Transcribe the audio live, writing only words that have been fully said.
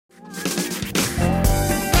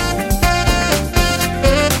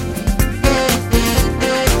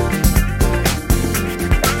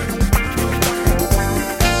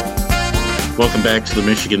Welcome back to the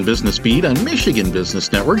Michigan Business Beat on Michigan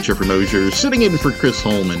Business Network. Jeffrey Mosier sitting in for Chris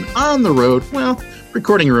Holman on the road,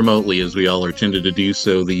 recording remotely as we all are tended to do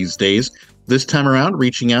so these days. This time around,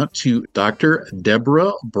 reaching out to Dr.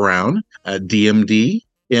 Deborah Brown, a DMD,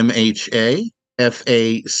 MHA,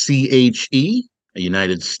 FACHE, a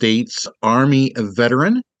United States Army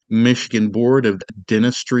veteran, Michigan Board of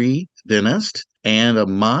Dentistry dentist, and a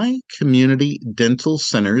My Community Dental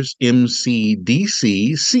Centers,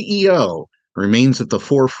 MCDC, CEO. Remains at the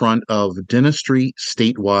forefront of dentistry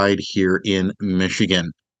statewide here in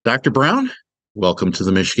Michigan. Dr. Brown, welcome to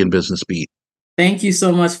the Michigan Business Beat. Thank you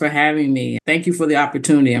so much for having me. Thank you for the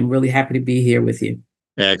opportunity. I'm really happy to be here with you.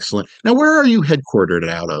 Excellent. Now, where are you headquartered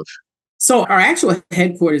out of? So our actual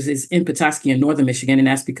headquarters is in Petoskey in northern Michigan, and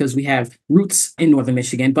that's because we have roots in northern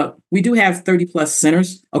Michigan, but we do have 30 plus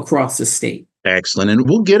centers across the state. Excellent. And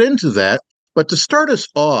we'll get into that. But to start us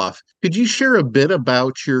off, could you share a bit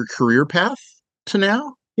about your career path to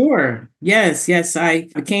now? Sure. Yes. I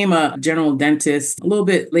became a general dentist a little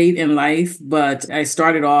bit late in life, but I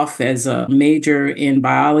started off as a major in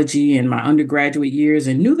biology in my undergraduate years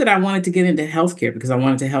and knew that I wanted to get into healthcare because I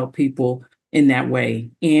wanted to help people in that way,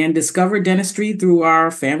 and discovered dentistry through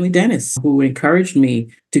our family dentist who encouraged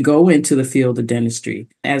me to go into the field of dentistry.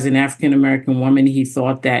 As an African-American woman, he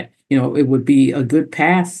thought that it would be a good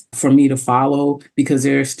path for me to follow because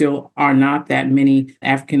there still are not that many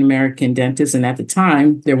African-American dentists. And at the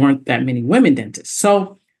time, there weren't that many women dentists.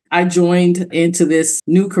 So I joined into this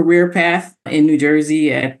new career path in New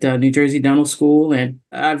Jersey at New Jersey Dental School. And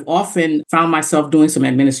I've often found myself doing some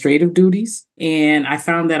administrative duties. And I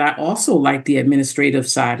found that I also like the administrative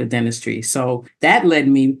side of dentistry. So that led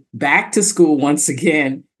me back to school once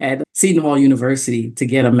again at Seton Hall University to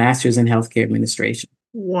get a master's in healthcare administration.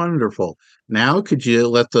 Wonderful. Now, could you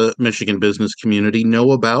let the Michigan business community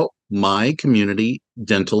know about My Community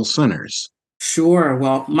Dental Centers? Sure.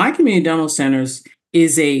 Well, My Community Dental Centers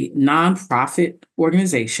is a nonprofit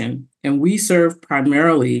organization, and we serve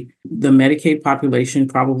primarily the Medicaid population.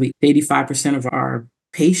 Probably 85% of our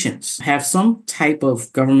patients have some type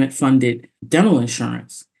of government-funded dental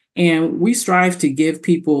insurance. And we strive to give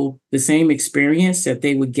people the same experience that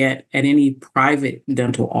they would get at any private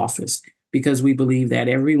dental office, because we believe that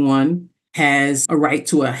everyone has a right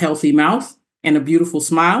to a healthy mouth and a beautiful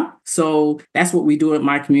smile. So that's what we do at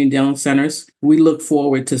My Community Dental Centers. We look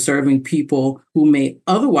forward to serving people who may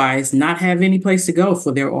otherwise not have any place to go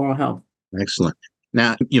for their oral health. Excellent.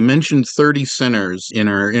 Now, you mentioned 30 centers in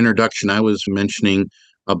our introduction. I was mentioning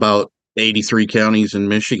about 83 counties in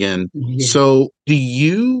Michigan. Yeah. So do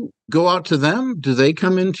you go out to them? Do they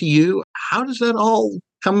come into you? How does that all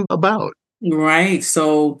come about? Right.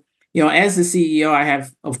 So as the CEO, I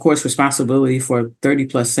have, of course, responsibility for 30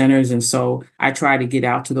 plus centers. And so I try to get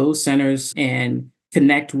out to those centers and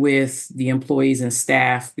connect with the employees and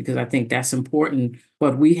staff because I think that's important.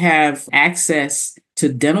 But we have access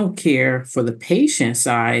to dental care for the patient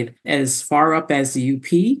side as far up as the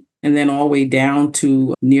UP and then all the way down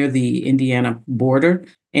to near the Indiana border,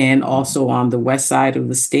 and also on the west side of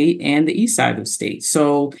the state and the east side of the state.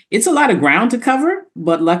 So it's a lot of ground to cover,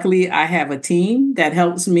 but luckily I have a team that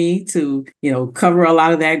helps me to, cover a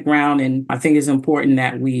lot of that ground. And I think it's important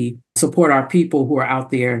that we support our people who are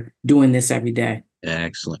out there doing this every day.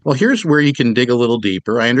 Excellent. Well, here's where you can dig a little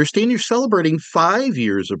deeper. I understand you're celebrating 5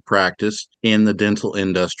 years of practice in the dental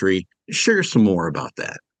industry. Share some more about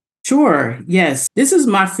that. Sure. Yes. This is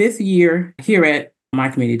my 5th year here at My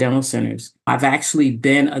Community Dental Centers. I've actually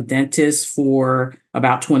been a dentist for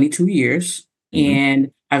about 22 years,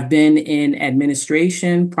 and I've been in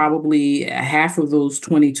administration probably half of those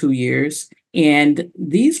 22 years. And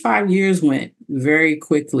these 5 years went very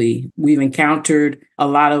quickly. We've encountered a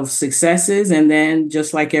lot of successes, and then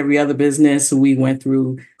just like every other business, we went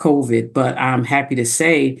through COVID. But I'm happy to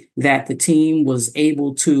say that the team was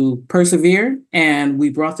able to persevere, and we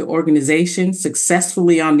brought the organization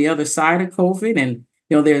successfully on the other side of COVID. And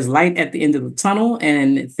there's light at the end of the tunnel,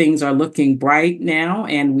 and things are looking bright now.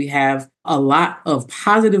 And we have a lot of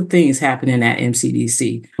positive things happening at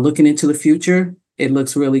MCDC. Looking into the future, it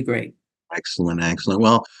looks really great. Excellent.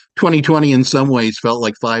 Well, 2020 in some ways felt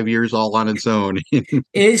like 5 years all on its own.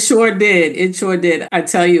 It sure did. I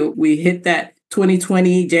tell you, we hit that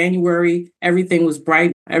 2020 January. Everything was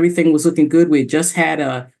bright. Everything was looking good. We just had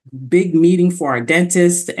a big meeting for our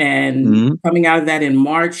dentist, and coming out of that in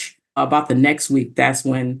March, about the next week, that's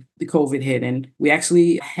when the COVID hit. And we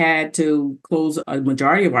actually had to close a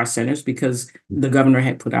majority of our centers because the governor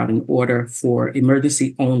had put out an order for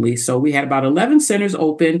emergency only. So we had about 11 centers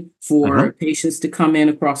open for patients to come in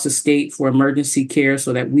across the state for emergency care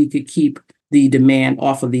so that we could keep the demand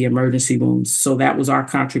off of the emergency rooms. So that was our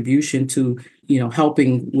contribution to,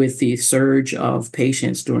 helping with the surge of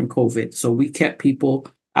patients during COVID. So we kept people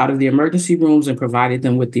out of the emergency rooms and provided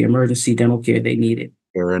them with the emergency dental care they needed.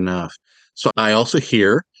 Fair enough. So I also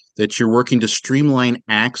hear that you're working to streamline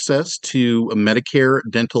access to Medicare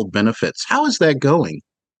dental benefits. How is that going?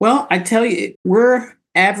 Well, I tell you, we're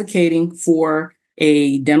advocating for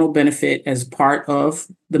a dental benefit as part of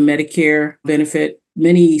the Medicare benefit.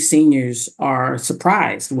 Many seniors are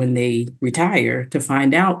surprised when they retire to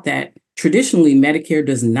find out that traditionally Medicare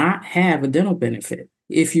does not have a dental benefit.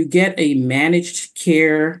 If you get a managed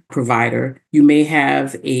care provider, you may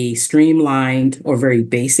have a streamlined or very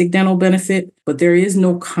basic dental benefit, but there is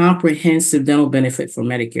no comprehensive dental benefit for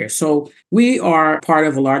Medicare. So we are part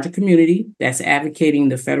of a larger community that's advocating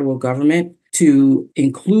the federal government to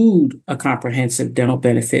include a comprehensive dental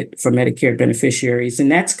benefit for Medicare beneficiaries.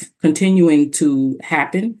 And that's continuing to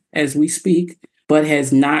happen as we speak, but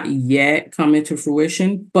has not yet come into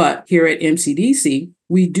fruition. But here at MCDC,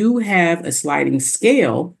 we do have a sliding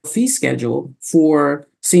scale fee schedule for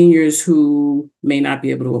seniors who may not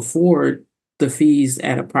be able to afford the fees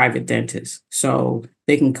at a private dentist. So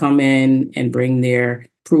they can come in and bring their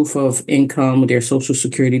proof of income, their Social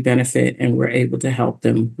Security benefit, and we're able to help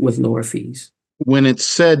them with lower fees. When it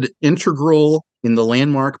said integral in the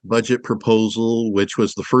landmark budget proposal, which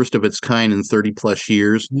was the first of its kind in 30 plus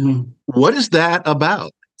years, What is that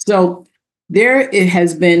about? So it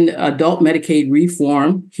has been adult Medicaid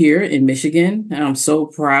reform here in Michigan. And I'm so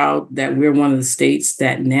proud that we're one of the states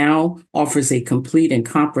that now offers a complete and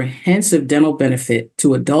comprehensive dental benefit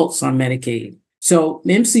to adults on Medicaid. So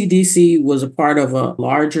MCDC was a part of a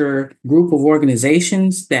larger group of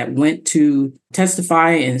organizations that went to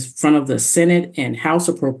testify in front of the Senate and House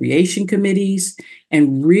Appropriation Committees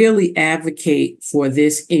and really advocate for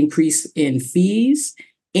this increase in fees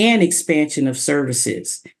and expansion of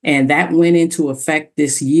services. And that went into effect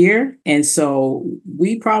this year. And so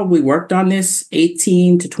we probably worked on this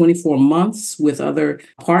 18 to 24 months with other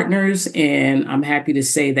partners. And I'm happy to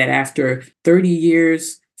say that after 30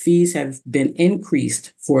 years, fees have been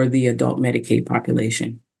increased for the adult Medicaid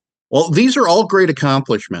population. Well, these are all great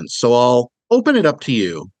accomplishments. So I'll open it up to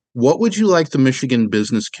you. What would you like the Michigan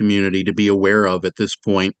business community to be aware of at this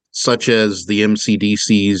point, such as the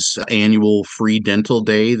MCDC's annual free dental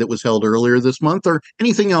day that was held earlier this month, or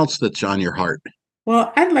anything else that's on your heart?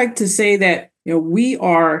 Well, I'd like to say that we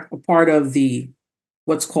are a part of the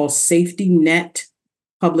what's called safety net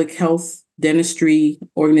public health dentistry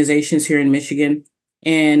organizations here in Michigan.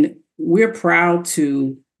 And we're proud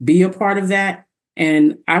to be a part of that.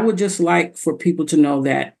 And I would just like for people to know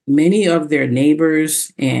that many of their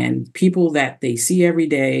neighbors and people that they see every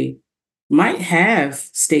day might have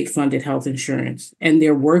state-funded health insurance, and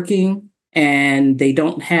they're working and they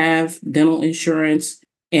don't have dental insurance,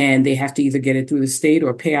 and they have to either get it through the state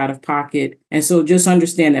or pay out of pocket. And so just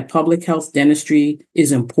understand that public health dentistry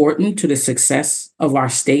is important to the success of our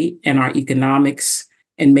state and our economics,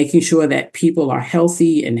 and making sure that people are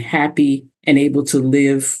healthy and happy and able to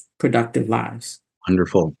live productive lives.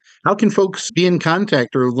 Wonderful. How can folks be in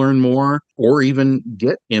contact or learn more or even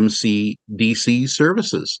get MCDC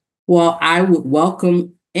services? Well, I would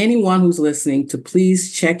welcome anyone who's listening to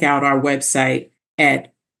please check out our website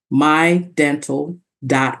at mydental.org.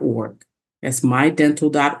 That's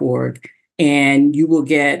mydental.org. And you will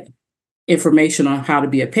get information on how to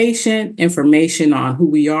be a patient, information on who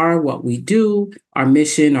we are, what we do, our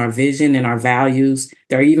mission, our vision, and our values.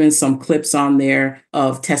 There are even some clips on there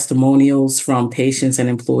of testimonials from patients and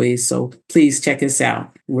employees. So please check us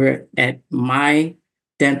out. We're at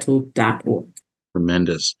mydental.org.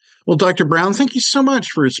 Tremendous. Well, Dr. Brown, thank you so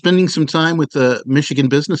much for spending some time with the Michigan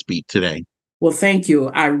Business Beat today. Well, thank you.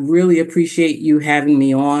 I really appreciate you having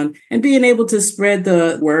me on and being able to spread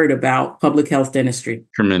the word about public health dentistry.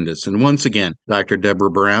 Tremendous. And once again, Dr.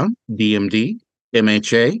 Deborah Brown, DMD,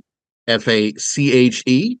 MHA,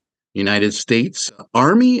 FACHE, United States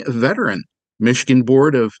Army veteran, Michigan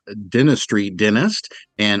Board of Dentistry dentist,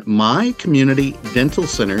 and My Community Dental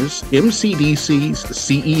Centers, MCDC's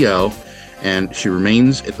CEO. And she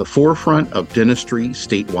remains at the forefront of dentistry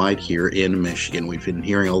statewide here in Michigan. We've been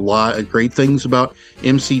hearing a lot of great things about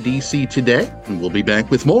MCDC today, and we'll be back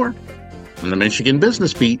with more on the Michigan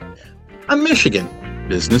Business Beat, a Michigan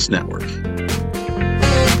Business Network.